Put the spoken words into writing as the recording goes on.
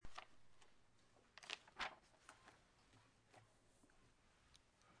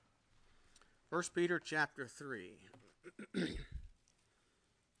First Peter chapter 3,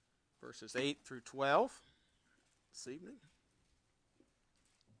 verses 8 through 12 this evening.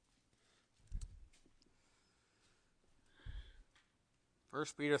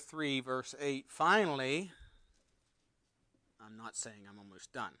 First Peter 3, verse 8. Finally, I'm not saying I'm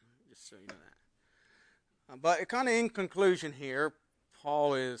almost done, just so you know that. But kind of in conclusion here,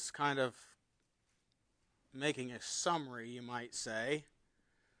 Paul is kind of making a summary, you might say,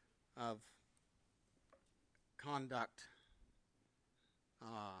 of conduct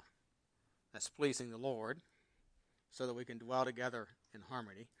that's pleasing the Lord, so that we can dwell together in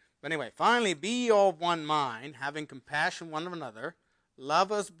harmony. But anyway, finally, be ye all of one mind, having compassion one of another,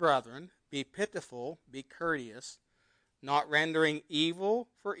 love as brethren, be pitiful, be courteous, not rendering evil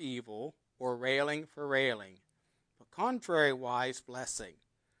for evil, or railing for railing, but contrariwise blessing.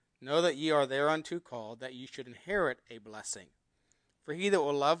 Know that ye are thereunto called, that ye should inherit a blessing. For he that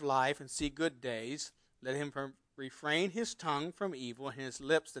will love life and see good days, let him refrain his tongue from evil, and his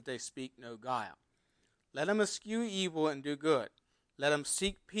lips that they speak no guile. Let him eschew evil and do good. Let him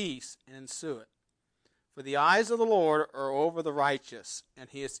seek peace and ensue it. For the eyes of the Lord are over the righteous, and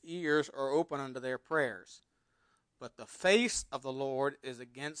his ears are open unto their prayers. But the face of the Lord is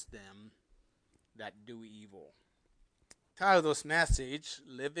against them that do evil. Title of this message,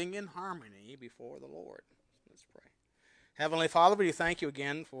 Living in Harmony Before the Lord. Let's pray. Heavenly Father, we thank you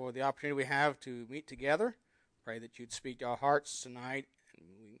again for the opportunity we have to meet together. Pray that you'd speak to our hearts tonight, and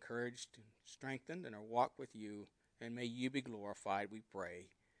we encouraged and strengthened in our walk with you, and may you be glorified, we pray,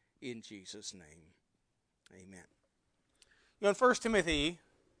 in Jesus' name. Amen. You know, in 1 Timothy,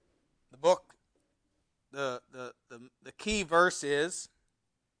 the book, the key verse is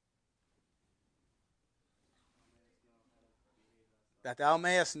that thou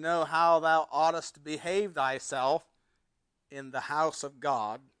mayest know how thou oughtest to behave thyself in the house of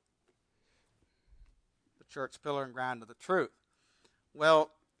God, the church pillar and ground of the truth.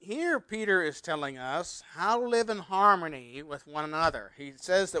 Well, here Peter is telling us how to live in harmony with one another. He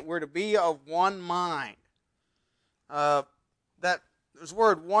says that we're to be of one mind. That this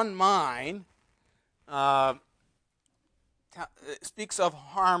word "one mind" speaks of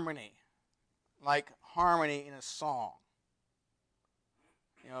harmony, like harmony in a song.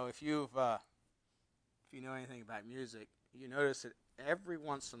 You know, if you know anything about music, you notice that every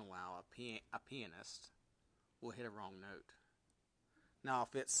once in a while a pianist will hit a wrong note. Now,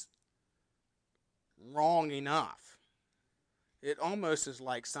 if it's wrong enough, it almost is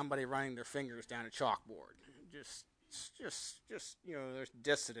like somebody running their fingers down a chalkboard. Just you know, there's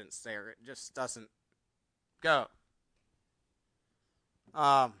dissonance there. It just doesn't go.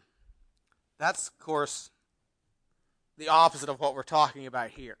 That's, of course, the opposite of what we're talking about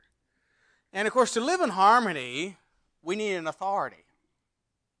here. And, of course, to live in harmony, we need an authority.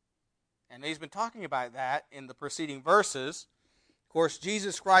 And he's been talking about that in the preceding verses. Of course,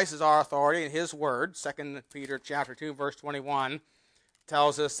 Jesus Christ is our authority in his word. 2 Peter chapter 2, verse 21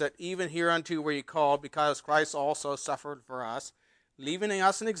 tells us that even hereunto were ye called, because Christ also suffered for us, leaving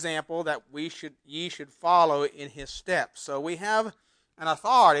us an example that ye should follow in his steps. So we have an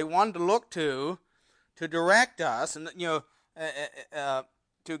authority, one to look to direct us, and to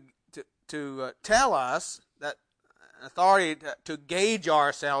tell us, that authority to gauge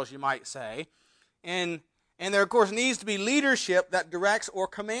ourselves, you might say, and there of course needs to be leadership that directs or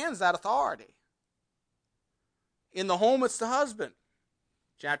commands that authority. In the home, it's the husband.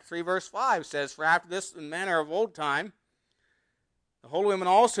 Chapter 3, verse 5 says, "For after this manner of old time, the holy women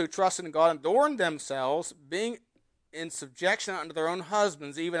also trusted in God and adorned themselves, being in subjection unto their own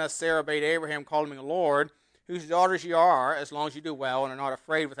husbands, even as Sarah obeyed Abraham, calling him a Lord, whose daughters ye are, as long as you do well and are not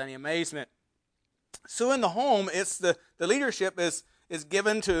afraid with any amazement." So in the home, it's the leadership is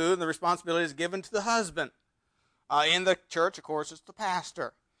given to, the responsibility is given to the husband. In the church, of course, it's the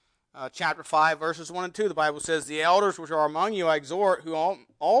pastor. Chapter 5, verses 1 and 2, the Bible says, "The elders which are among you I exhort, who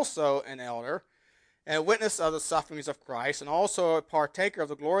also an elder, and a witness of the sufferings of Christ, and also a partaker of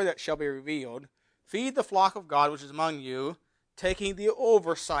the glory that shall be revealed, feed the flock of God which is among you, taking the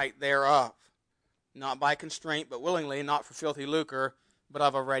oversight thereof, not by constraint, but willingly, not for filthy lucre, but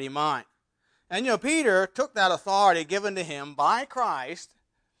of a ready mind." And you know, Peter took that authority given to him by Christ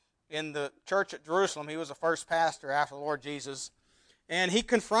in the church at Jerusalem. He was the first pastor after the Lord Jesus. And he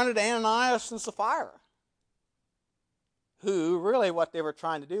confronted Ananias and Sapphira, who really what they were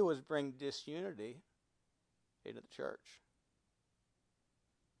trying to do was bring disunity into the church.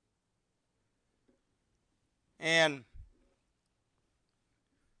 And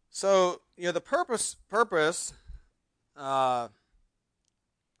so, you know, the purpose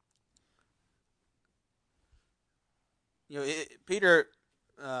Peter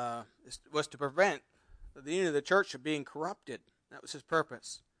was to prevent the unity of the church from being corrupted. That was his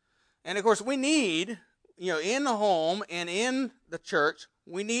purpose. And of course, we need, in the home and in the church,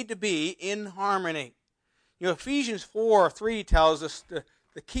 we need to be in harmony. Ephesians 4:3 tells us to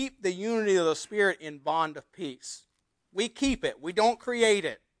keep the unity of the Spirit in bond of peace. We keep it. We don't create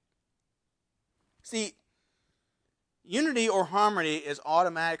it. See, unity or harmony is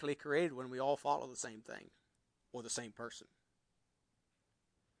automatically created when we all follow the same thing or the same person.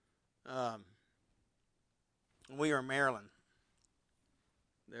 When we were in Maryland,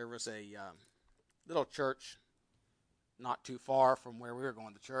 there was a little church not too far from where we were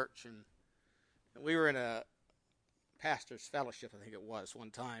going to church, and we were in a pastor's fellowship, I think it was, one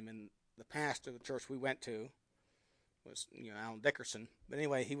time, and the pastor of the church we went to was, Alan Dickerson. But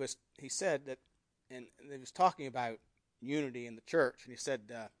anyway, he said that, and he was talking about unity in the church, and he said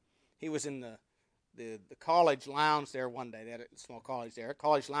he was in the college lounge there one day. They had a small college there.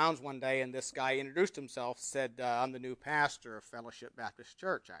 College lounge one day, and this guy introduced himself, said, I'm the new pastor of Fellowship Baptist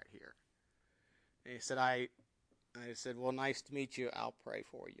Church out here. And he said, I said, well, nice to meet you. I'll pray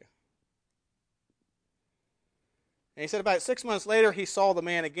for you. And he said about 6 months later, he saw the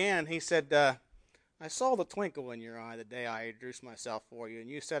man again, and he said, I saw the twinkle in your eye the day I introduced myself for you, and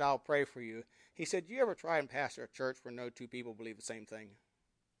you said, I'll pray for you. He said, do you ever try and pastor a church where no two people believe the same thing?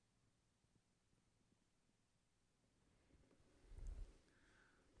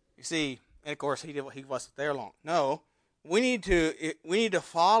 You see, and of course, he wasn't there long. No, we need to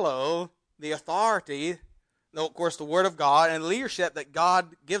follow the authority, of course, the Word of God, and leadership that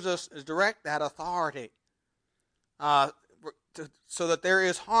God gives us is direct that authority. So that there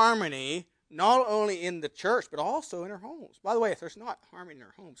is harmony, not only in the church, but also in our homes. By the way, if there's not harmony in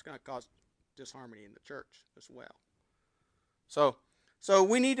our homes, it's going to cause disharmony in the church as well. So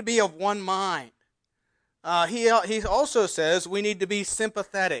we need to be of one mind. He also says we need to be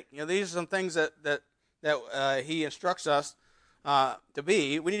sympathetic. These are some things that he instructs us to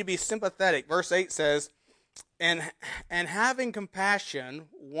be. We need to be sympathetic. Verse 8 says, and having compassion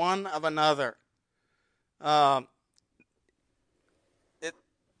one of another.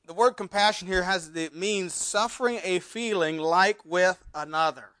 The word compassion here means suffering a feeling like with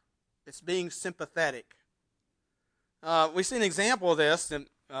another. It's being sympathetic. We see an example of this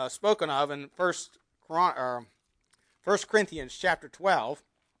spoken of in 1 Corinthians chapter 12.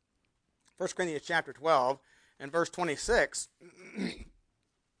 1 Corinthians chapter 12 and verse 26,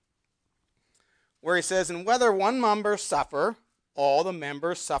 where he says, and whether one member suffer, all the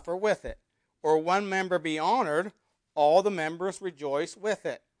members suffer with it. Or one member be honored, all the members rejoice with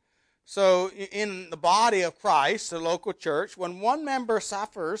it. So in the body of Christ, the local church, when one member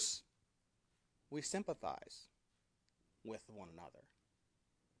suffers, we sympathize with one another.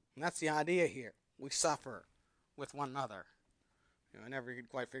 And that's the idea here. We suffer with one another. I never could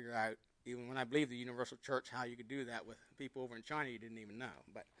quite figure out, even when I believed the universal church, how you could do that with people over in China you didn't even know.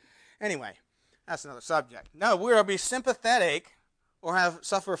 But anyway, that's another subject. No, we are to be sympathetic or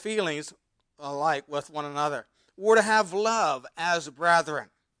suffer feelings alike with one another. We're to have love as brethren.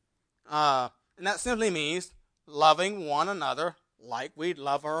 And that simply means loving one another like we'd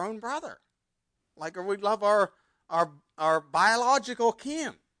love our own brother. Like we'd love our biological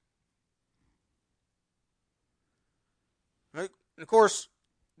kin. Right? And of course,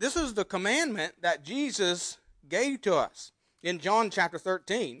 this is the commandment that Jesus gave to us. In John chapter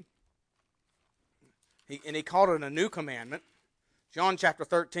 13, he called it a new commandment. John chapter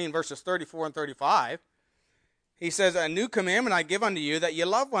 13, verses 34 and 35. He says, a new commandment I give unto you, that ye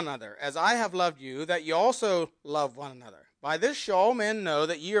love one another, as I have loved you, that ye also love one another. By this shall all men know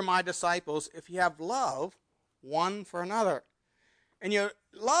that ye are my disciples, if ye have love one for another. And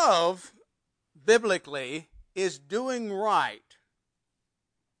love, biblically, is doing right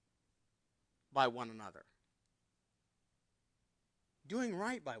by one another. Doing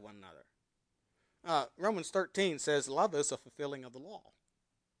right by one another. Romans 13 says, love is a fulfilling of the law.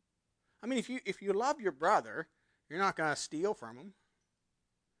 I mean, if you love your brother, you're not going to steal from him.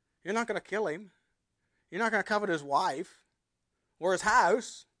 You're not going to kill him. You're not going to covet his wife or his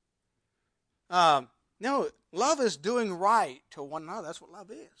house. No, love is doing right to one another. That's what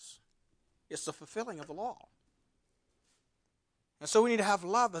love is. It's the fulfilling of the law. And so we need to have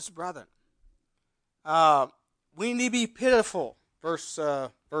love as brethren. We need to be pitiful. Verse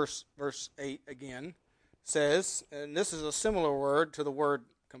 8 again says, and this is a similar word to the word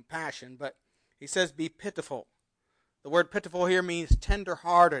compassion, but he says be pitiful. The word pitiful here means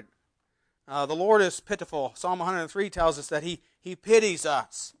tender-hearted. The Lord is pitiful. Psalm 103 tells us that he pities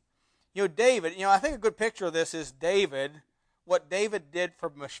us. David, I think a good picture of this is David, what David did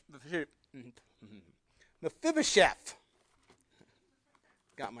for Mephibosheth.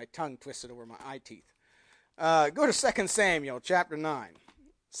 got my tongue twisted over my eye teeth. Go to 2 Samuel chapter 9.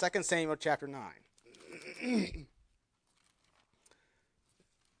 2 Samuel chapter 9.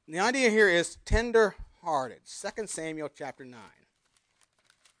 The idea here is tender-hearted. 2 Samuel chapter 9.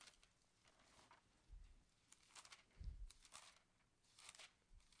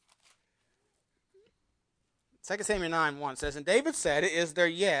 2 Samuel 9:1 says, And David said, Is there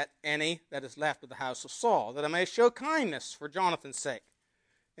yet any that is left of the house of Saul, that I may show kindness for Jonathan's sake?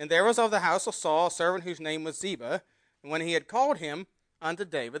 And there was of the house of Saul a servant whose name was Ziba. And when he had called him unto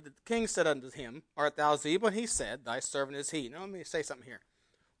David, the king said unto him, Art thou Ziba? And he said, Thy servant is he. Now let me say something here.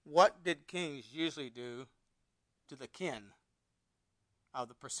 What did kings usually do to the kin of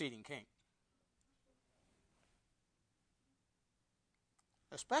the preceding king?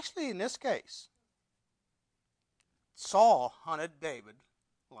 Especially in this case, Saul hunted David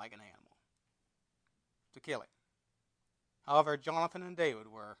like an animal to kill him. However, Jonathan and David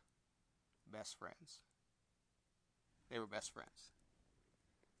were best friends. They were best friends.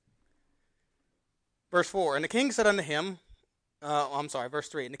 Verse 4, And the king said unto him, verse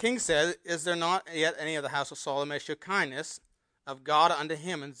 3, And the king said, Is there not yet any of the house of Saul that may show kindness of God unto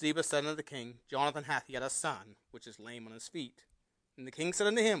him? And Ziba said unto the king, Jonathan hath yet a son, which is lame on his feet. And the king said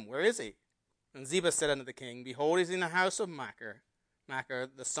unto him, Where is he? And Ziba said unto the king, Behold, he is in the house of Machir,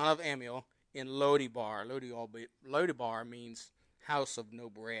 the son of Ammiel, in Lodebar. Lodebar means house of no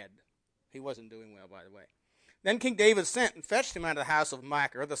bread. He wasn't doing well, by the way. Then King David sent and fetched him out of the house of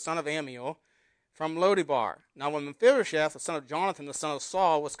Machir, the son of Ammiel, from Lodebar. Now when Mephibosheth, the son of Jonathan, the son of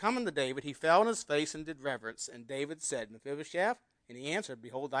Saul, was coming to David, he fell on his face and did reverence. And David said, Mephibosheth? And he answered,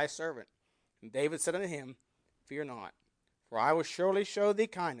 Behold thy servant. And David said unto him, Fear not, for I will surely show thee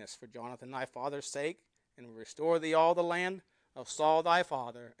kindness for Jonathan thy father's sake, and will restore thee all the land of Saul thy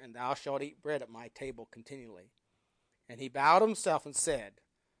father, and thou shalt eat bread at my table continually. And he bowed himself and said,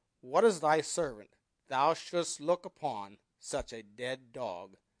 What is thy servant? Thou shouldst look upon such a dead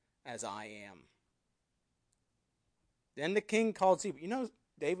dog as I am. Then the king called Ziba. You know,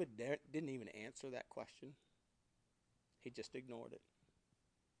 David didn't even answer that question. He just ignored it.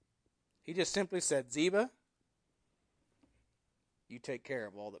 He just simply said, Ziba, you take care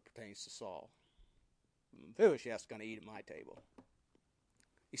of all that pertains to Saul. Mephibosheth's going to eat at my table.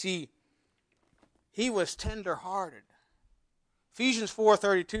 You see, he was tender-hearted. Ephesians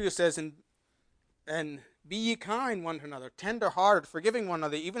 4:32 says, And be ye kind one to another, tender-hearted, forgiving one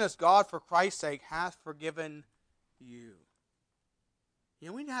another, even as God for Christ's sake hath forgiven you. You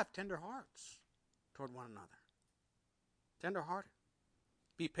know, we need to have tender hearts toward one another. Tender-hearted.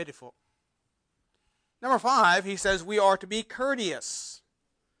 Be pitiful. Number 5, he says we are to be courteous.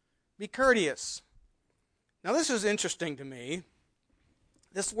 Be courteous. Now this is interesting to me.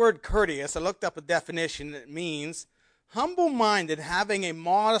 This word courteous, I looked up a definition. It means humble-minded, having a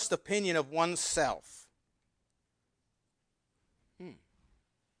modest opinion of oneself.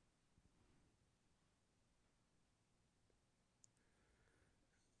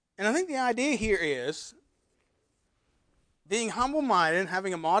 And I think the idea here is being humble-minded,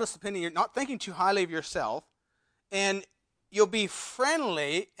 having a modest opinion, you're not thinking too highly of yourself, and you'll be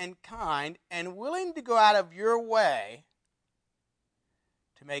friendly and kind and willing to go out of your way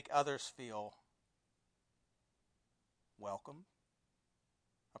to make others feel welcome,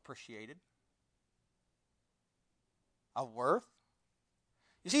 appreciated, of worth.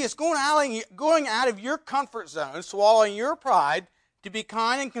 You see, it's going out of your comfort zone, swallowing your pride, to be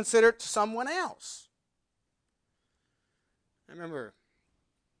kind and considerate to someone else. I remember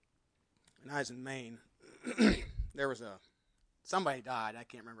when I was in Maine, there was somebody died. I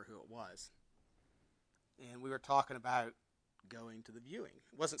can't remember who it was. And we were talking about going to the viewing.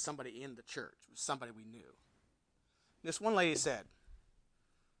 It wasn't somebody in the church. It was somebody we knew. This one lady said,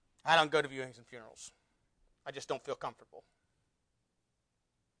 I don't go to viewings and funerals. I just don't feel comfortable.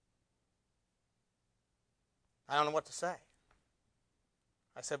 I don't know what to say.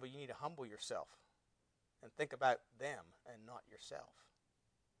 I said, well, you need to humble yourself and think about them and not yourself.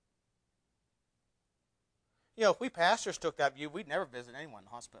 You know, if we pastors took that view, we'd never visit anyone in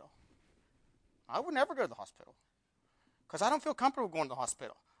the hospital. I would never go to the hospital because I don't feel comfortable going to the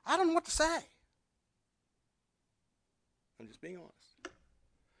hospital. I don't know what to say. I'm just being honest.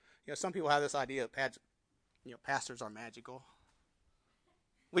 You know, some people have this idea that pastors are magical.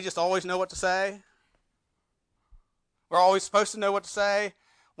 We just always know what to say. We're always supposed to know what to say,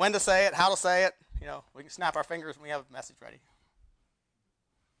 when to say it, how to say it. You know, we can snap our fingers when we have a message ready.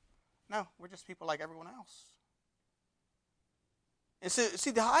 No, we're just people like everyone else. And so,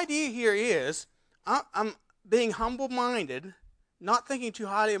 see, the idea here is I'm being humble-minded, not thinking too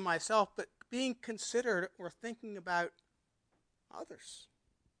highly of myself, but being considerate or thinking about others.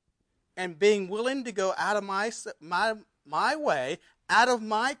 and being willing to go out of my way, out of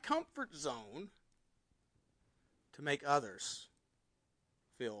my comfort zone, to make others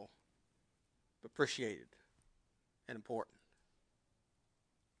feel appreciated and important.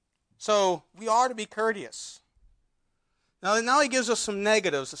 So we are to be courteous. Now he gives us some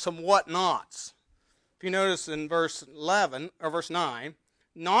negatives, some what-nots. If you notice in verse 9,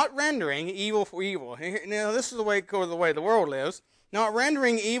 not rendering evil for evil. Now this is the way the world lives. Not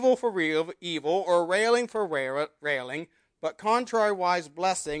rendering evil for evil, or railing for railing, but contrariwise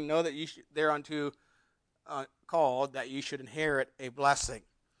blessing. Know that you thereunto called that you should inherit a blessing.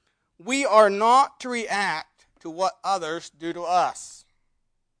 We are not to react to what others do to us.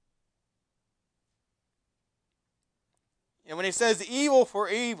 And when he says evil for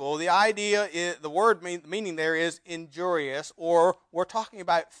evil, the idea is, the meaning there is injurious, or we're talking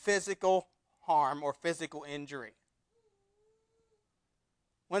about physical harm or physical injury.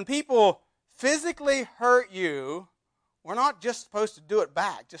 When people physically hurt you, we're not just supposed to do it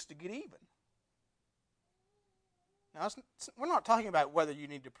back just to get even. Now, we're not talking about whether you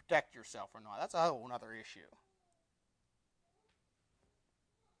need to protect yourself or not. That's a whole other issue.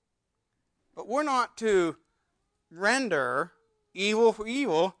 But we're not to render evil for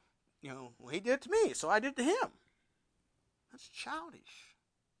evil. Well, he did it to me, so I did it to him. That's childish.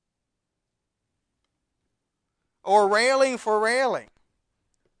 Or railing for railing.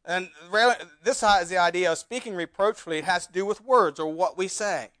 And this is the idea of speaking reproachfully. It has to do with words or what we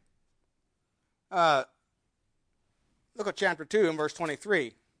say. Look at chapter 2 and verse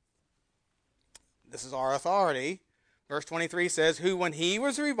 23. This is our authority. Verse 23 says, who when he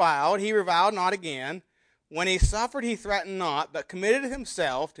was reviled, he reviled not again. When he suffered, he threatened not, but committed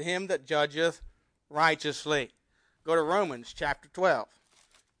himself to him that judgeth righteously. Go to Romans chapter 12.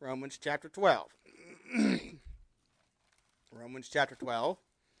 Romans chapter 12. Romans chapter 12,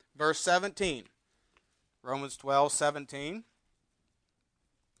 verse 17. Romans 12:17.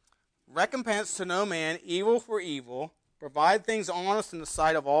 Recompense to no man evil for evil. Provide things honest in the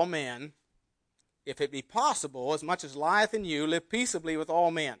sight of all men. If it be possible, as much as lieth in you, live peaceably with all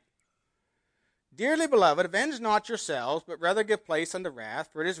men. Dearly beloved, avenge not yourselves, but rather give place unto wrath.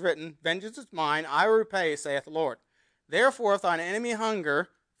 For it is written, vengeance is mine, I will repay, saith the Lord. Therefore, if thine enemy hunger,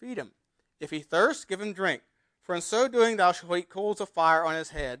 feed him. If he thirst, give him drink. For in so doing thou shalt heap coals of fire on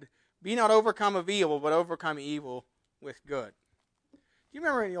his head. Be not overcome of evil, but overcome evil with good. Do you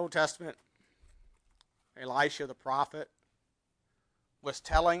remember in the Old Testament, Elisha the prophet was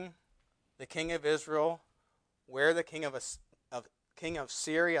telling the king of Israel where the king of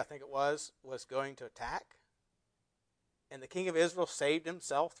Syria, I think it was going to attack? And the king of Israel saved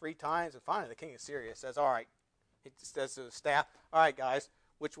himself 3 times. And finally the king of Syria says, all right, he says to the staff, all right, guys,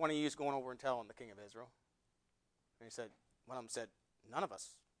 which one of you is going over and telling the king of Israel? And he said, one of them said, none of us,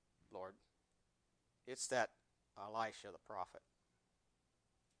 Lord. It's that Elisha the prophet.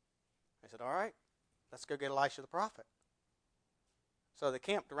 He said, all right, let's go get Elisha the prophet. So they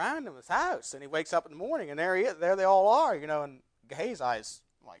camped around him his house, and he wakes up in the morning, and there he is. There they all are, and Gehazi's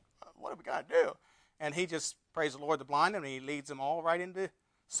like, what are we going to do? And he just prays the Lord to blind him, and he leads them all right into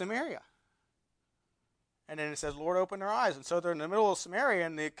Samaria. And then it says, Lord, open their eyes. And so they're in the middle of Samaria,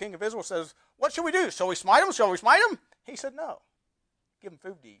 and the king of Israel says, what shall we do? Shall we smite them? Shall we smite them? He said, no. Give them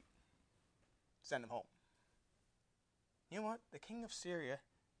food to eat. Send them home. You know what? The king of Syria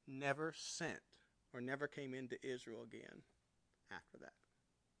never sent or never came into Israel again after that.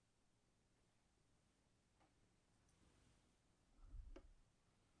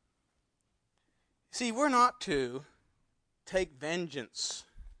 See, we're not to take vengeance,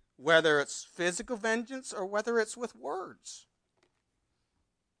 whether it's physical vengeance or whether it's with words.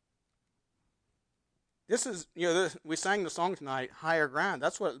 This is, we sang the song tonight, higher ground.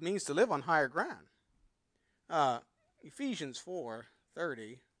 That's what it means to live on higher ground. Ephesians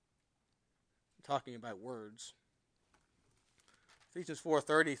 4:30, talking about words. Ephesians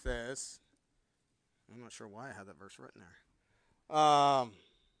 4:30 says, I'm not sure why I have that verse written there.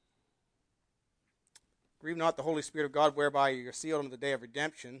 Grieve not the Holy Spirit of God, whereby you are sealed unto the day of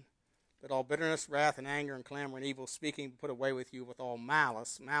redemption, that all bitterness, wrath, and anger, and clamor, and evil speaking be put away with you with all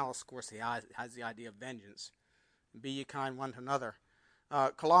malice. Malice, of course, has the idea of vengeance. Be ye kind one to another.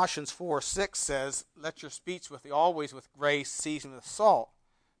 Colossians 4:6 says, let your speech always with grace, seasoned with salt,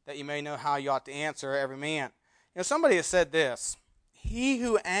 that you may know how you ought to answer every man. Somebody has said this, he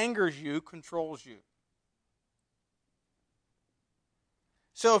who angers you controls you.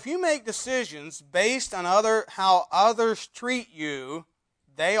 So if you make decisions based on how others treat you,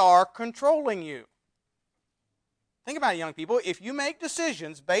 they are controlling you. Think about it, young people. If you make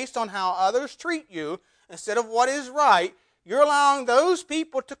decisions based on how others treat you instead of what is right, You're allowing those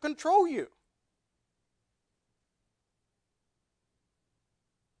people to control you.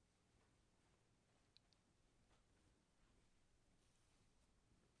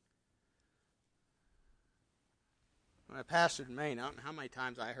 When I pastored in Maine, I don't know how many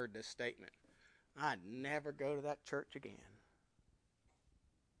times I heard this statement. I'd never go to that church again.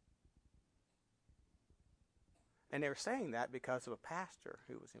 And they were saying that because of a pastor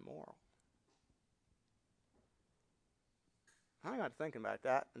who was immoral. I got thinking about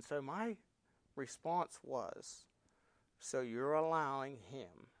that, and so my response was, so you're allowing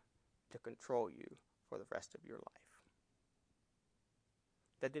him to control you for the rest of your life.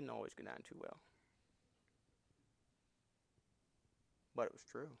 That didn't always go down too well. But it was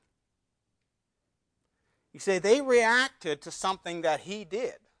true. You see, they reacted to something that he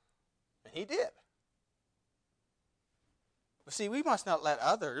did. And he did. But see, we must not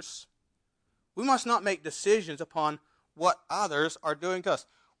make decisions upon what others are doing to us.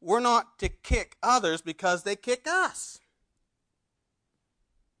 We're not to kick others because they kick us.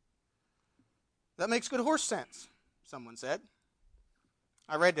 That makes good horse sense, someone said.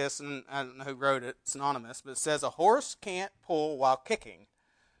 I read this, and I don't know who wrote it, it's anonymous, but it says, a horse can't pull while kicking.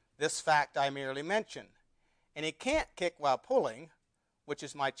 This fact I merely mention. And he can't kick while pulling, which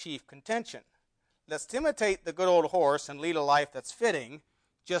is my chief contention. Let's imitate the good old horse and lead a life that's fitting.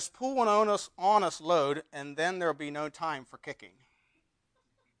 Just pull an honest load, and then there'll be no time for kicking.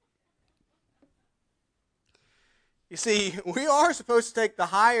 You see, we are supposed to take the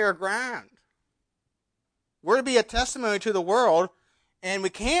higher ground. We're to be a testimony to the world, and we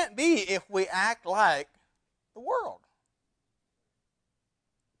can't be if we act like the world.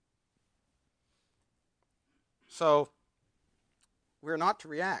 So, we're not to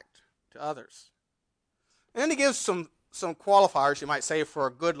react to others. And then he gives some qualifiers, you might say, for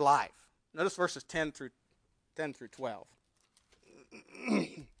a good life. Notice verses 10 through 12.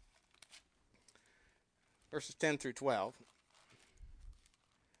 Verses 10 through 12.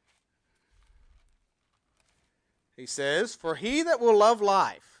 He says, for he that will love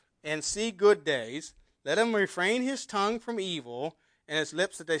life and see good days, let him refrain his tongue from evil, and his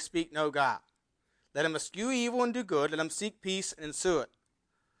lips that they speak no guile. Let him eschew evil and do good. Let him seek peace and ensue it.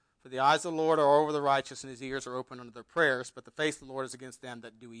 For the eyes of the Lord are over the righteous, and his ears are open unto their prayers, but the face of the Lord is against them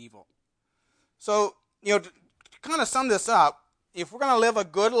that do evil. So, to kind of sum this up, if we're going to live a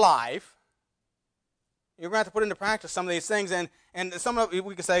good life, you're going to have to put into practice some of these things. And some of it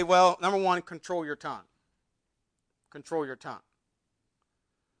we can say, well, number one, control your tongue. Control your tongue.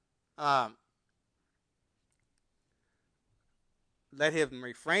 Let him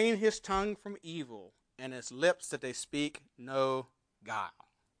refrain his tongue from evil, and his lips that they speak no guile.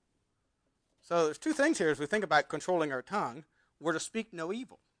 So there's two things here as we think about controlling our tongue. We're to speak no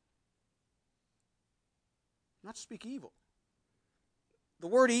evil. Not to speak evil. The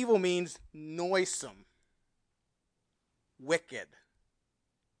word evil means noisome, wicked.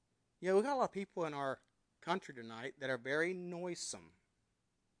 We've got a lot of people in our country tonight that are very noisome,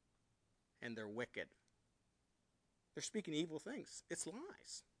 and they're wicked. They're speaking evil things. It's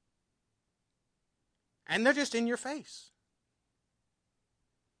lies. And they're just in your face.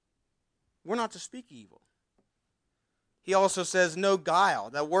 We're not to speak evil. He also says no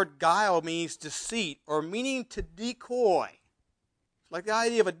guile. That word guile means deceit or meaning to decoy. It's like the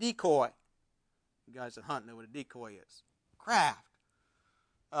idea of a decoy. You guys that hunt know what a decoy is. Craft.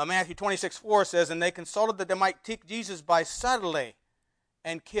 Matthew 26:4 says, and they consulted that they might take Jesus by subtlety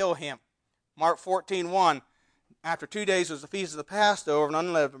and kill him. Mark 14:1, after 2 days was the feast of the Passover and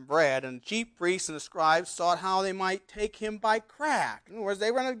unleavened bread, and the chief priests and the scribes sought how they might take him by craft. In other words, they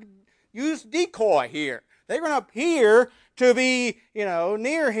were going to use decoy here. They're going to appear to be,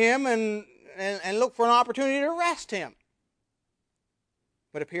 near him and look for an opportunity to arrest him,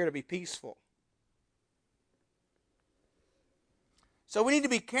 but appear to be peaceful. So we need to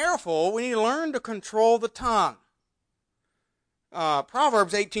be careful. We need to learn to control the tongue.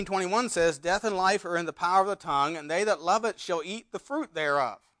 Proverbs 18:21 says, death and life are in the power of the tongue, and they that love it shall eat the fruit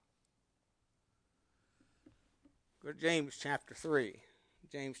thereof. Go to James chapter 3.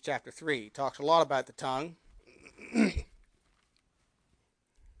 James chapter 3 talks a lot about the tongue.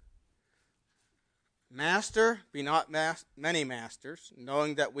 Master, be not many masters,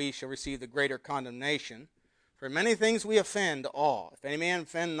 knowing that we shall receive the greater condemnation. For many things we offend all. If any man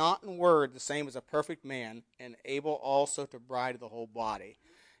offend not in word, the same as a perfect man, and able also to bridle the whole body.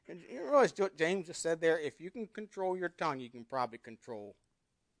 And you realize what James just said there? If you can control your tongue, you can probably control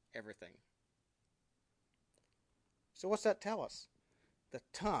everything. So what's that tell us? The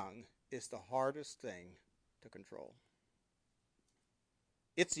tongue is the hardest thing to control.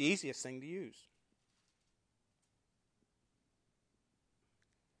 It's the easiest thing to use.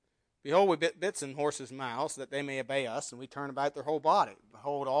 Behold, we bit bits in horses' mouths, that they may obey us, and we turn about their whole body.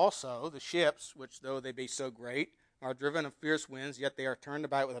 Behold also the ships, which though they be so great, are driven of fierce winds, yet they are turned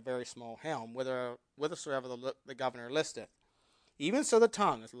about with a very small helm, whithersoever the governor listeth. Even so the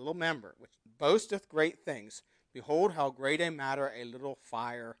tongue is a little member, which boasteth great things. Behold, how great a matter a little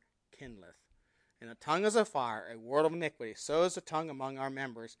fire kindleth. And the tongue is a fire, a world of iniquity. So is the tongue among our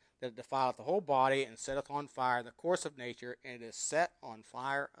members, that it defileth the whole body, and setteth on fire the course of nature, and it is set on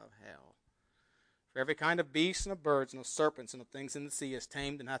fire of hell. For every kind of beasts and of birds and of serpents and of things in the sea is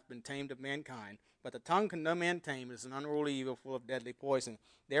tamed and hath been tamed of mankind. But the tongue can no man tame. It is an unruly evil full of deadly poison.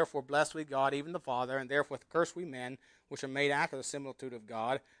 Therefore bless we God, even the Father, and therefore curse we men, which are made after the similitude of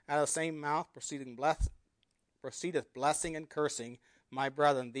God. Out of the same mouth proceedeth blessing and cursing. My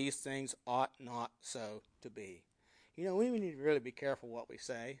brethren, these things ought not so to be. You know, we need to really be careful what we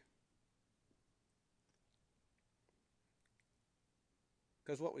say.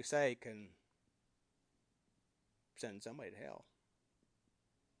 Because what we say can send somebody to hell.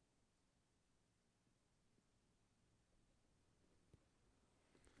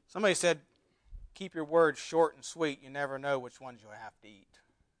 Somebody said, keep your words short and sweet. You never know which ones you'll have to eat.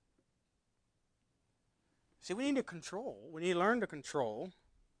 See, we need to control. We need to learn to control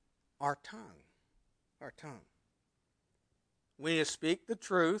our tongue. Our tongue. We need to speak the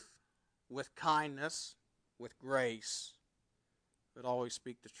truth with kindness, with grace, but always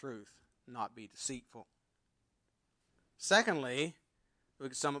speak the truth, not be deceitful. Secondly, we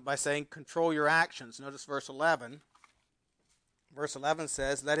can sum it by saying, control your actions. Notice verse 11. Verse 11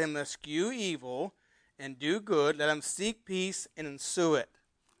 says, let him eschew evil and do good. Let him seek peace and ensue it.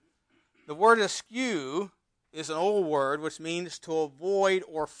 The word eschew is an old word which means to avoid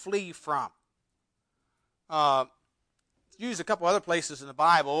or flee from. It's used a couple other places in the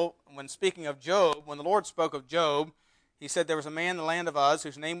Bible. When speaking of Job, when the Lord spoke of Job, he said there was a man in the land of Uz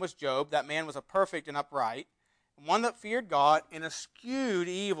whose name was Job. That man was a perfect and upright, one that feared God and eschewed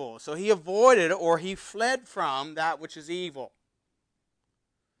evil. So he avoided or he fled from that which is evil.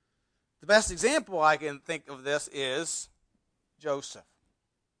 The best example I can think of this is Joseph.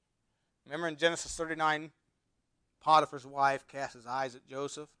 Remember in Genesis 39, Potiphar's wife cast his eyes at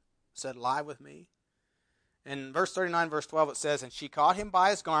Joseph, said, lie with me. In verse 39, verse 12, it says, and she caught him by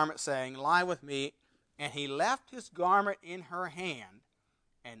his garment, saying, lie with me. And he left his garment in her hand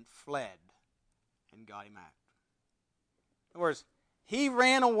and fled and got him out. In other words, he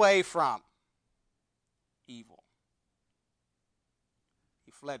ran away from evil.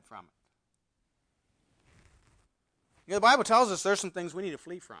 He fled from it. You know, the Bible tells us there's some things we need to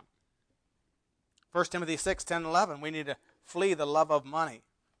flee from. 1 Timothy 6, 10, 11, we need to flee the love of money.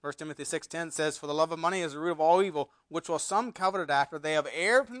 1 Timothy 6:10 says, for the love of money is the root of all evil, which will some coveted after. They have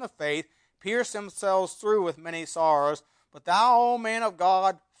erred from the faith, pierced themselves through with many sorrows. But thou, O man of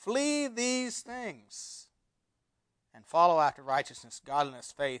God, flee these things, and follow after righteousness,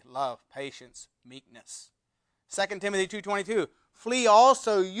 godliness, faith, love, patience, meekness. 2 Timothy 2:22, flee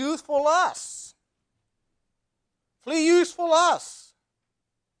also youthful lusts. Flee youthful lusts.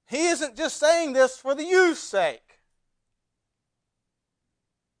 He isn't just saying this for the youth's sake.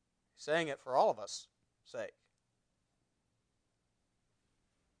 He's saying it for all of us' sake.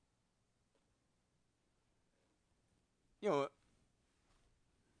 You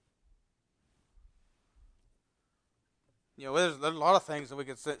know, there's a lot of things that we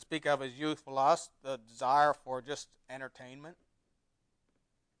could speak of as youthful lust, the desire for just entertainment,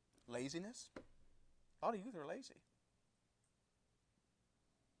 laziness. A lot of youth are lazy.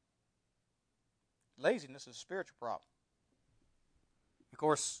 Laziness is a spiritual problem. Of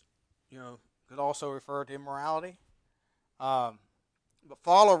course, you know, could also refer to immorality. But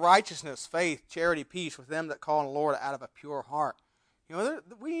follow righteousness, faith, charity, peace with them that call on the Lord out of a pure heart. You know,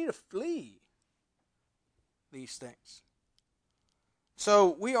 we need to flee these things.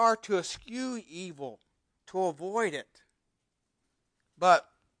 So we are to eschew evil, to avoid it. But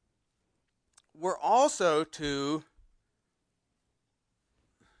we're also to,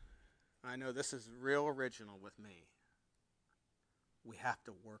 I know this is real original with me, we have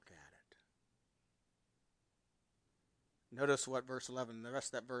to work at it. Notice what verse 11, the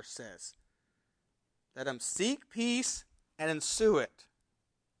rest of that verse says. Let them seek peace and ensue it.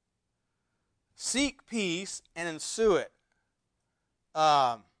 Seek peace and ensue it.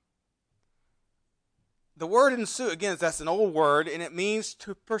 The word ensue, again, that's an old word, and it means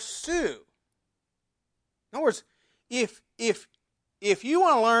to pursue. In other words, if you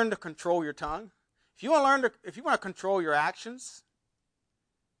want to learn to control your tongue, if you want to control your actions,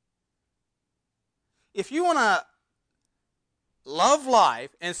 if you want to love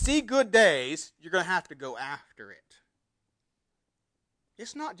life and see good days, you're going to have to go after it.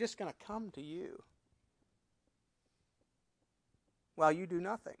 It's not just going to come to you while you do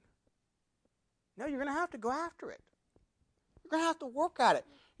nothing. No, you're going to have to go after it. You're going to have to work at it.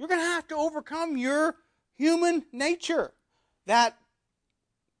 You're going to have to overcome your human nature that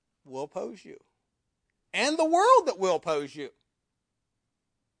will oppose you. And the world that will oppose you.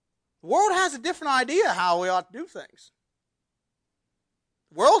 The world has a different idea how we ought to do things.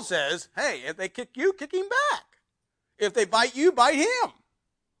 The world says, hey, if they kick you, kick him back. If they bite you, bite him.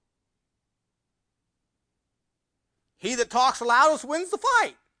 He that talks the loudest wins the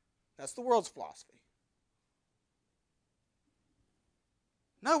fight. That's the world's philosophy.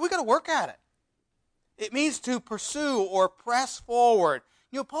 No, we got to work at it. It means to pursue or press forward.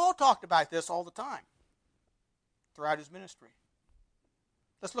 You know, Paul talked about this all the time throughout his ministry.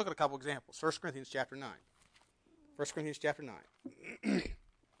 Let's look at a couple examples. 1 Corinthians chapter 9. 1 Corinthians chapter 9.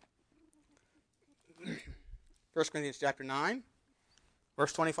 1 Corinthians chapter 9,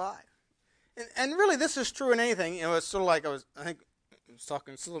 verse 25. And really, this is true in anything. You know, it's sort of like I think I was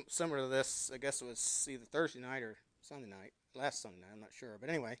talking similar to this. I guess it was either Thursday night or Sunday night. Last Sunday night, I'm not sure. But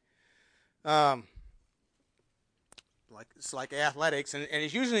anyway, it's like athletics. And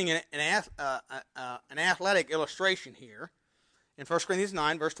he's using an athletic illustration here in 1 Corinthians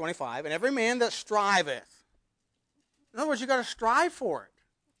 9, verse 25. And every man that striveth. In other words, you've got to strive for it.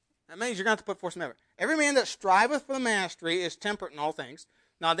 That means you're going to have to put forth some effort. Every man that striveth for the mastery is temperate in all things.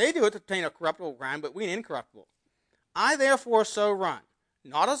 Now they do it to obtain a corruptible crown, but we an incorruptible. I therefore so run,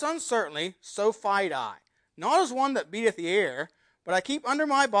 not as uncertainly, so fight I. Not as one that beateth the air, but I keep under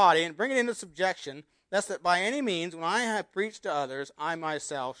my body and bring it into subjection, lest that by any means, when I have preached to others, I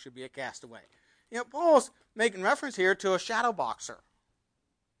myself should be a castaway. You know, Paul's making reference here to a shadow boxer.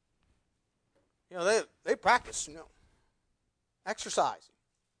 You know, they practice, exercising.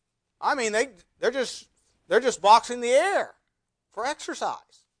 I mean, they're just boxing the air for exercise.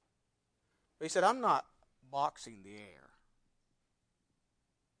 But he said, I'm not boxing the air.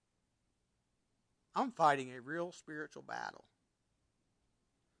 I'm fighting a real spiritual battle.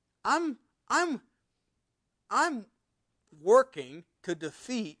 I'm working to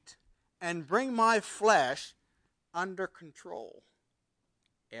defeat and bring my flesh under control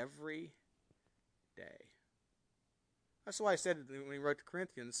every day. That's why I said when he wrote to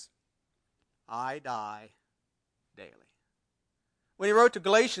Corinthians, I die daily. When he wrote to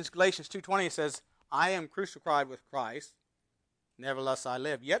Galatians 2:20, he says, I am crucified with Christ. Nevertheless I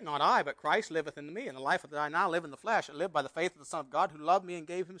live. Yet not I, but Christ liveth in me. And the life that I now live in the flesh, I live by the faith of the Son of God who loved me and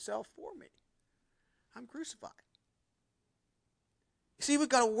gave himself for me. I'm crucified. You see, we've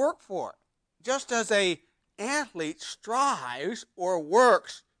got to work for it. Just as an athlete strives or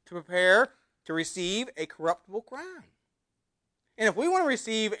works to prepare to receive a corruptible crown. And if we want to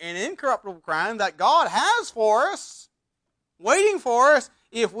receive an incorruptible crown that God has for us, waiting for us,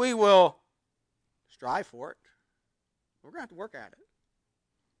 if we will strive for it, we're going to have to work at it.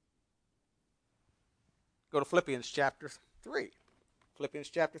 Go to Philippians chapter 3. Philippians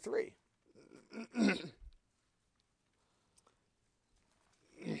chapter 3.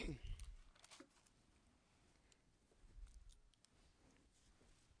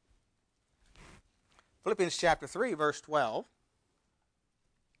 Philippians chapter 3, verse 12.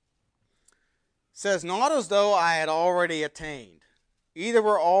 Says, not as though I had already attained, either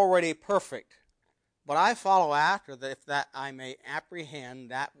were already perfect, but I follow after that I may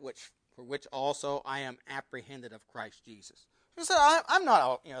apprehend that for which also I am apprehended of Christ Jesus. He said, I'm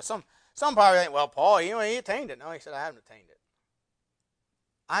not, some probably think, well, Paul, he attained it. No, he said, I haven't attained it.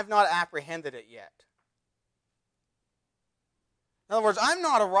 I've not apprehended it yet. In other words, I'm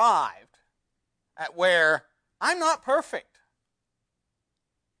not arrived at where I'm not perfect.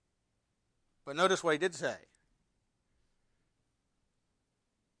 But notice what he did say.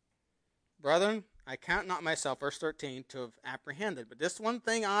 Brethren, I count not myself, verse 13, to have apprehended. But this one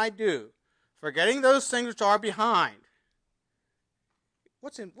thing I do, forgetting those things which are behind.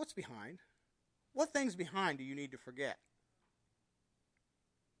 What's behind? What things behind do you need to forget?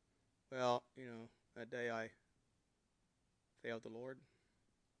 Well, that day I failed the Lord.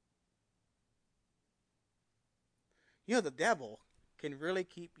 The devil can really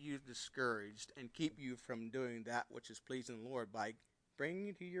keep you discouraged and keep you from doing that which is pleasing the Lord by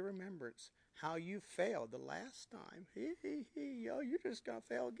bringing to your remembrance how you failed the last time. You're just going to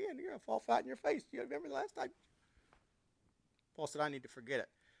fail again. You're going to fall flat in your face. You remember the last time? Paul said, I need to forget it.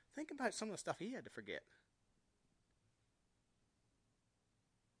 Think about some of the stuff he had to forget.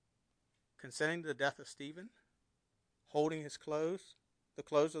 Consenting to the death of Stephen, holding his clothes, the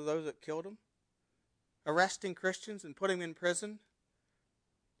clothes of those that killed him, arresting Christians and putting them in prison.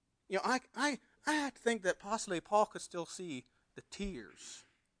 I have to think that possibly Paul could still see the tears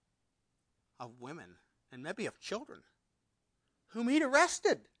of women and maybe of children whom he'd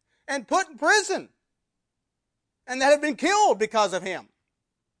arrested and put in prison and that had been killed because of him.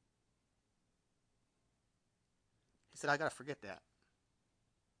 He said, I got to forget that.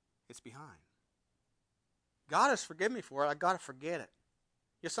 It's behind. God has forgiven me for it. I got to forget it.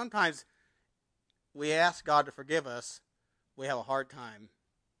 You know, sometimes we ask God to forgive us. We have a hard time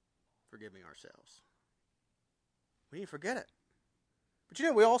forgiving ourselves. We need to forget it. But you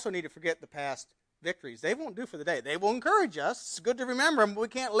know, we also need to forget the past victories. They won't do for the day. They will encourage us. It's good to remember them, but we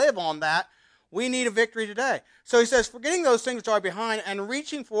can't live on that. We need a victory today. So he says, forgetting those things which are behind and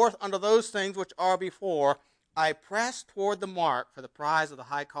reaching forth unto those things which are before, I press toward the mark for the prize of the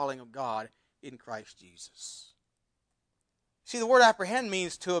high calling of God in Christ Jesus. See, the word apprehend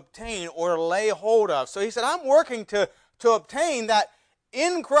means to obtain or to lay hold of. So he said, I'm working to obtain that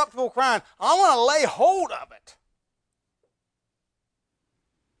incorruptible crown. I want to lay hold of it.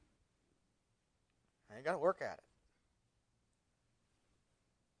 And you got to work at it.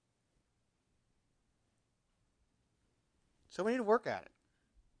 So we need to work at it.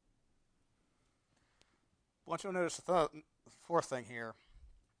 I want you to notice the fourth thing here.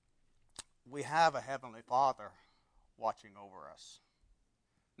 We have a heavenly Father watching over us.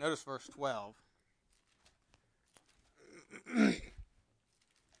 Notice verse 12.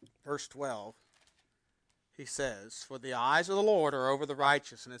 Verse 12. He says, for the eyes of the Lord are over the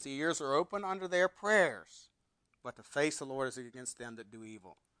righteous, and his ears are open unto their prayers. But the face of the Lord is against them that do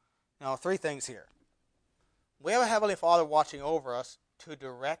evil. Now, three things here. We have a heavenly Father watching over us to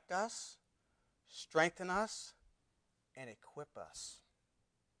direct us, strengthen us, and equip us.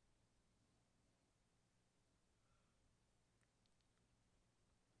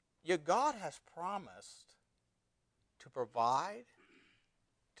 Yet God has promised to provide,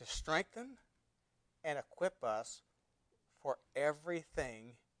 to strengthen, and equip us for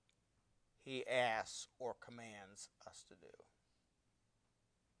everything he asks or commands us to do.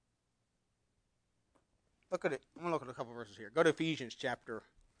 Look at it. I'm going to look at a couple verses here. Go to Ephesians chapter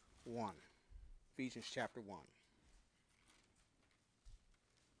 1. Ephesians chapter 1.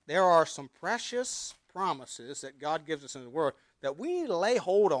 There are some precious promises that God gives us in the Word that we need to lay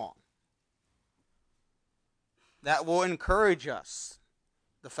hold on. That will encourage us.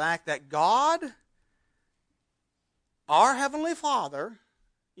 The fact that God, our Heavenly Father,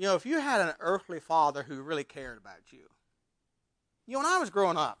 you know, if you had an earthly father who really cared about you. You know, when I was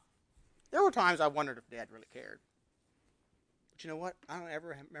growing up, there were times I wondered if Dad really cared. But you know what? I don't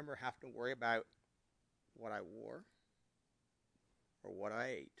ever remember having to worry about what I wore or what I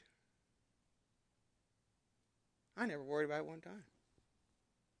ate. I never worried about it one time.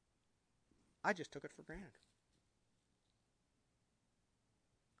 I just took it for granted.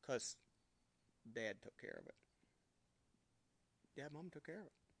 Because Dad took care of it. Mom took care of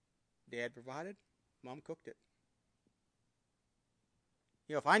it. Dad provided, Mom cooked it.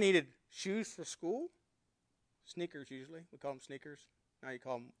 You know, if I needed shoes for school, sneakers usually, we call them sneakers. Now you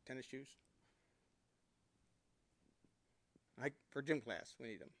call them tennis shoes. For gym class, we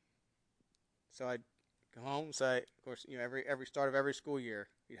need them. So I'd go home and say, of course, you know, every start of every school year,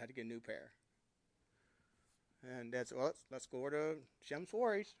 you had to get a new pair. And Dad said, well, let's go over to Shem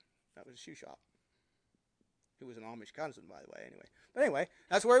Swarry's. That was a shoe shop. He was an Amish cousin, by the way, anyway. But anyway,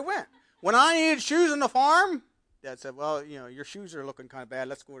 that's where he went. When I needed shoes on the farm, Dad said, well, you know, your shoes are looking kind of bad.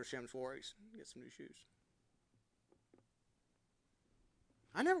 Let's go to Shem Swarry's and get some new shoes.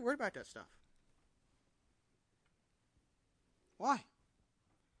 I never worried about that stuff. Why?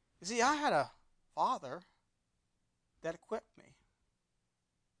 You see, I had a father that equipped me.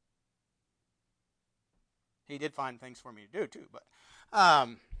 He did find things for me to do too, but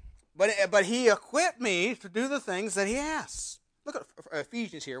he equipped me to do the things that he asks. Look at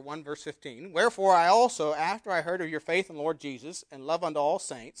Ephesians here, 1 verse 15. Wherefore I also, after I heard of your faith in the Lord Jesus and love unto all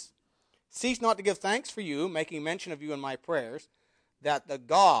saints, cease not to give thanks for you, making mention of you in my prayers, that the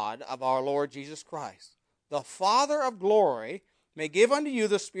God of our Lord Jesus Christ, the Father of glory, may give unto you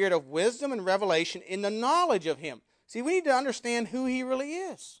the spirit of wisdom and revelation in the knowledge of him. See, we need to understand who he really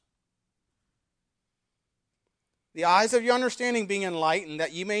is. The eyes of your understanding being enlightened,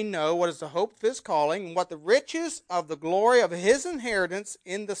 that ye may know what is the hope of his calling, and what the riches of the glory of his inheritance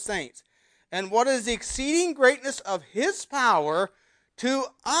in the saints, and what is the exceeding greatness of his power to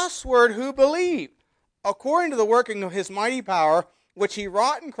usward who believe, according to the working of his mighty power, which he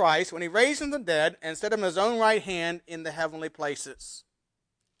wrought in Christ when he raised him from the dead and set him in his own right hand in the heavenly places.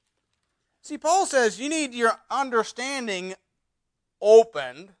 See, Paul says you need your understanding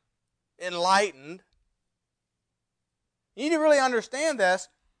opened, enlightened. You need to really understand this.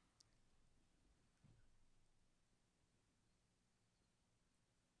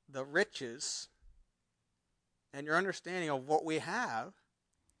 the riches and your understanding of what we have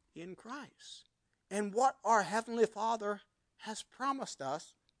in Christ and what our Heavenly Father has promised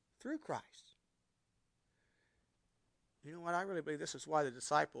us through Christ. You know what? I really believe this is why the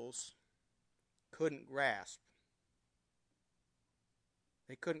disciples couldn't grasp.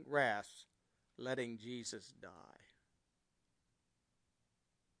 They couldn't grasp letting Jesus die.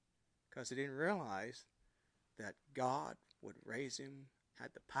 Because they didn't realize that God would raise him, had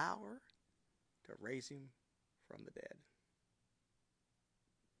the power to raise him from the dead.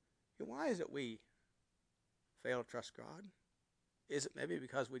 And why is it we fail to trust God? Is it maybe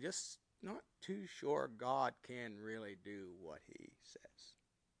because we're just not too sure God can really do what he says?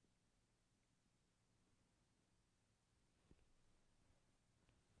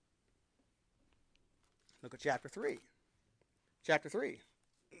 Look at chapter 3. Chapter 3.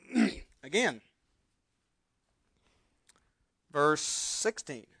 Again. Verse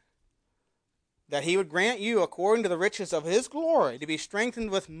 16. That he would grant you, according to the riches of his glory, to be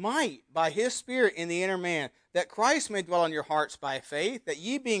strengthened with might by his Spirit in the inner man, that Christ may dwell in your hearts by faith, that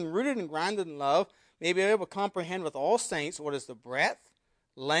ye, being rooted and grounded in love, may be able to comprehend with all saints what is the breadth,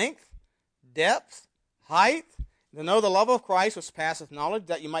 length, depth, height, to know the love of Christ which passeth knowledge,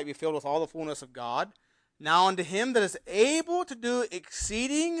 that you might be filled with all the fullness of God. Now unto him that is able to do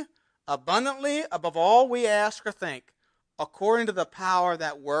exceeding abundantly above all we ask or think, according to the power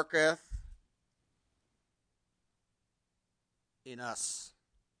that worketh in us.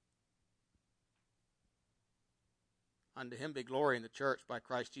 Unto him be glory in the church by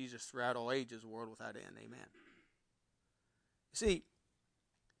Christ Jesus throughout all ages, world without end. Amen. You see,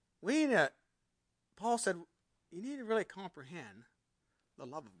 Paul said, you need to really comprehend the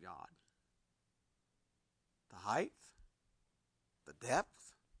love of God. The height, the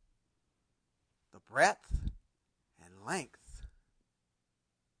depth, the breadth, and length.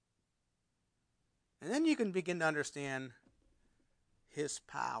 And then you can begin to understand his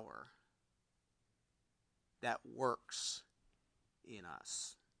power that works in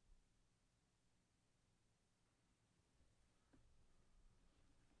us.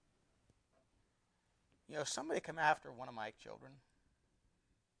 You know, if somebody come after one of my children,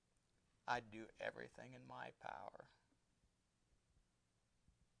 I'd do everything in my power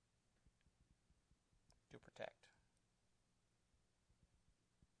to protect.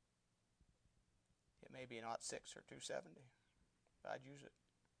 It may be an 06 or 270, but I'd use it.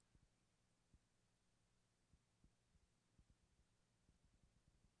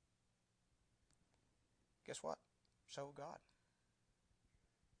 Guess what? So will God.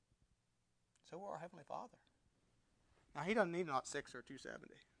 So will our Heavenly Father. Now, he doesn't need an 06 or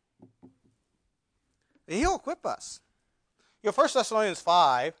 270. He'll equip us. You know, 1 Thessalonians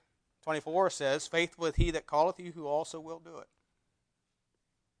 5:24 says, faith with he that calleth you, who also will do it.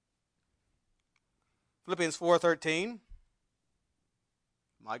 Philippians 4:13,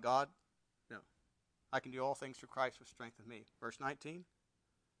 my God, no, I can do all things through Christ which strengtheneth me. Verse 19,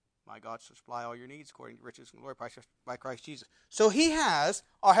 my God shall supply all your needs according to riches and glory by Christ Jesus. So we have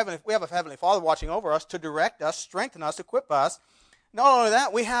a Heavenly Father watching over us to direct us, strengthen us, equip us. Not only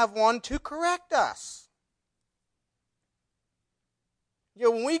that, we have one to correct us. You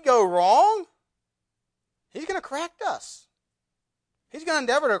know, when we go wrong, he's going to correct us. He's going to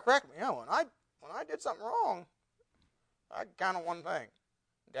endeavor to correct me. You know, when I did something wrong, I count on one thing.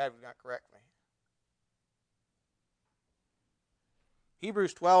 Dad was going to correct me.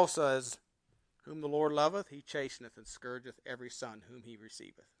 Hebrews 12 says, whom the Lord loveth, he chasteneth and scourgeth every son whom he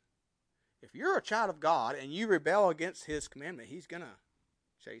receiveth. If you're a child of God and you rebel against his commandment, he's going to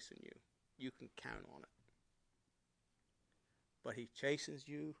chasten you. You can count on it. But he chastens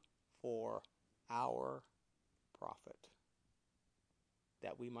you for our profit,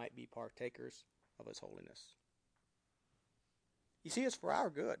 that we might be partakers of his holiness. You see, it's for our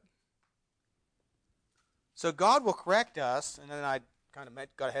good. So God will correct us, and then I kind of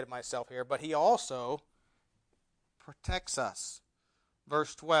got ahead of myself here, but he also protects us.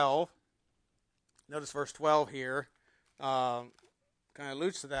 Verse 12, notice verse 12 here, kind of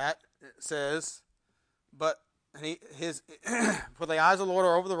alludes to that. It says, but for the eyes of the Lord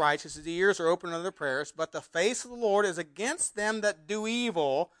are over the righteous, his ears are open unto their prayers, but the face of the Lord is against them that do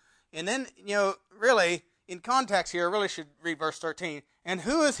evil. And then, you know, really, in context here, I really should read verse 13. And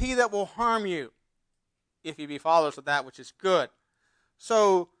who is he that will harm you, if you be followers of that which is good?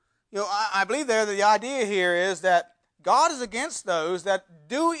 So, you know, I believe there that the idea here is that God is against those that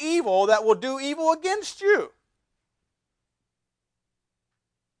do evil, that will do evil against you.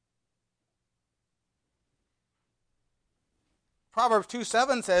 Proverbs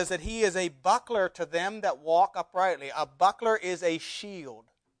 2:7 says that he is a buckler to them that walk uprightly. A buckler is a shield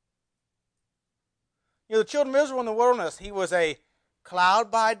You know, the children of Israel in the wilderness, he was a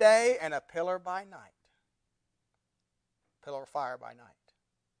cloud by day and a pillar by night. Pillar of fire by night.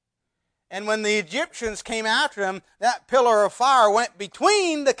 And when the Egyptians came after him, that pillar of fire went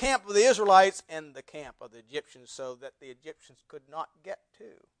between the camp of the Israelites and the camp of the Egyptians, so that the Egyptians could not get to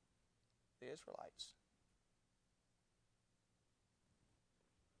the Israelites.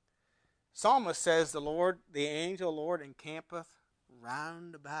 Psalmist says, the angel of the Lord encampeth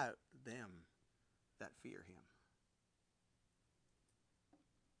round about them that fear him.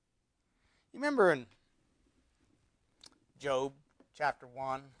 You remember in Job chapter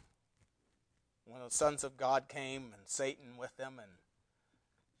 1, when the sons of God came and Satan with them, and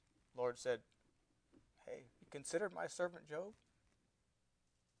the Lord said, hey, you considered my servant Job?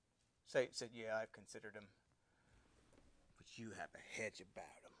 Satan said, yeah, I've considered him, but you have a hedge about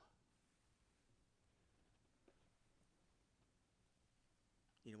him.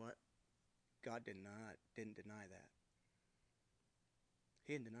 You know what? God didn't deny that.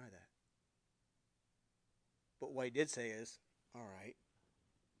 He didn't deny that. But what he did say is, all right.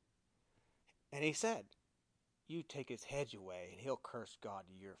 And he said, you take his hedge away and he'll curse God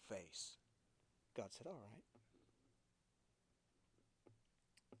to your face. God said, all right.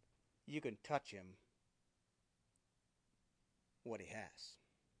 You can touch him what he has.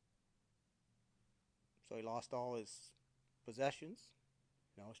 So he lost all his possessions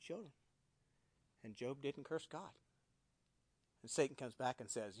and all his children. And Job didn't curse God. And Satan comes back and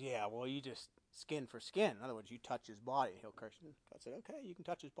says, yeah, well, you just skin for skin. In other words, you touch his body, he'll curse you. God said, okay, you can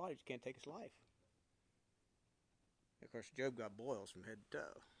touch his body, but you can't take his life. Of course, Job got boils from head to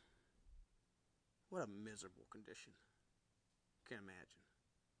toe. What a miserable condition. Can't imagine.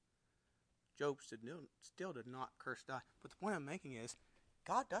 Job still did not curse God. But the point I'm making is,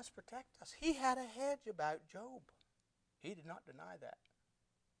 God does protect us. He had a hedge about Job. He did not deny that.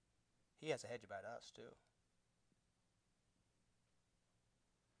 He has a hedge about us too.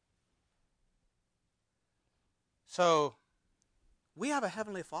 So, we have a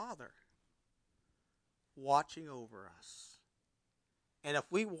Heavenly Father watching over us. And if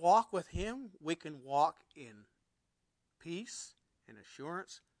we walk with him, we can walk in peace and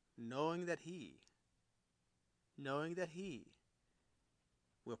assurance, knowing that he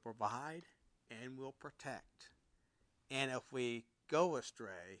will provide and will protect. And if we go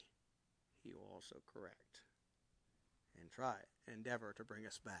astray, he will also correct and endeavor to bring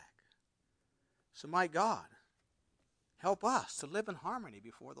us back. So my God, help us to live in harmony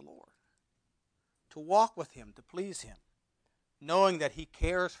before the Lord, to walk with him, to please him, knowing that he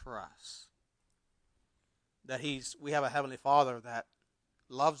cares for us, that we have a Heavenly Father that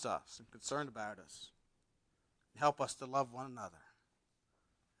loves us and concerned about us. Help us to love one another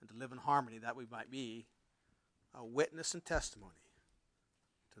and to live in harmony, that we might be a witness and testimony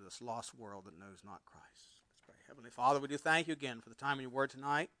to this lost world that knows not Christ. Let's pray. Heavenly Father, we do thank you again for the time of your word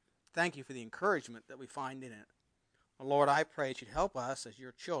tonight. Thank you for the encouragement that we find in it. Oh, Lord, I pray that you'd help us as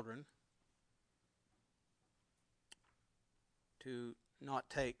your children to not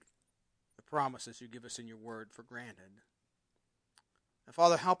take the promises you give us in your word for granted. And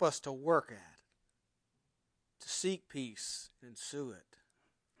Father, help us to work at it, to seek peace and ensue it.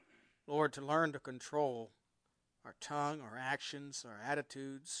 Lord, to learn to control our tongue, our actions, our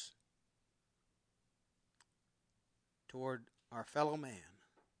attitudes toward our fellow man,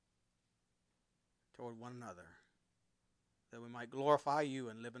 toward one another, that we might glorify you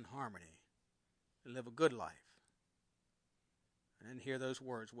and live in harmony and live a good life. And then hear those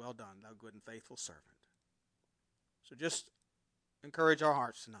words, well done, thou good and faithful servant. So just encourage our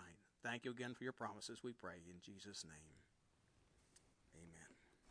hearts tonight. Thank you again for your promises, we pray in Jesus' name.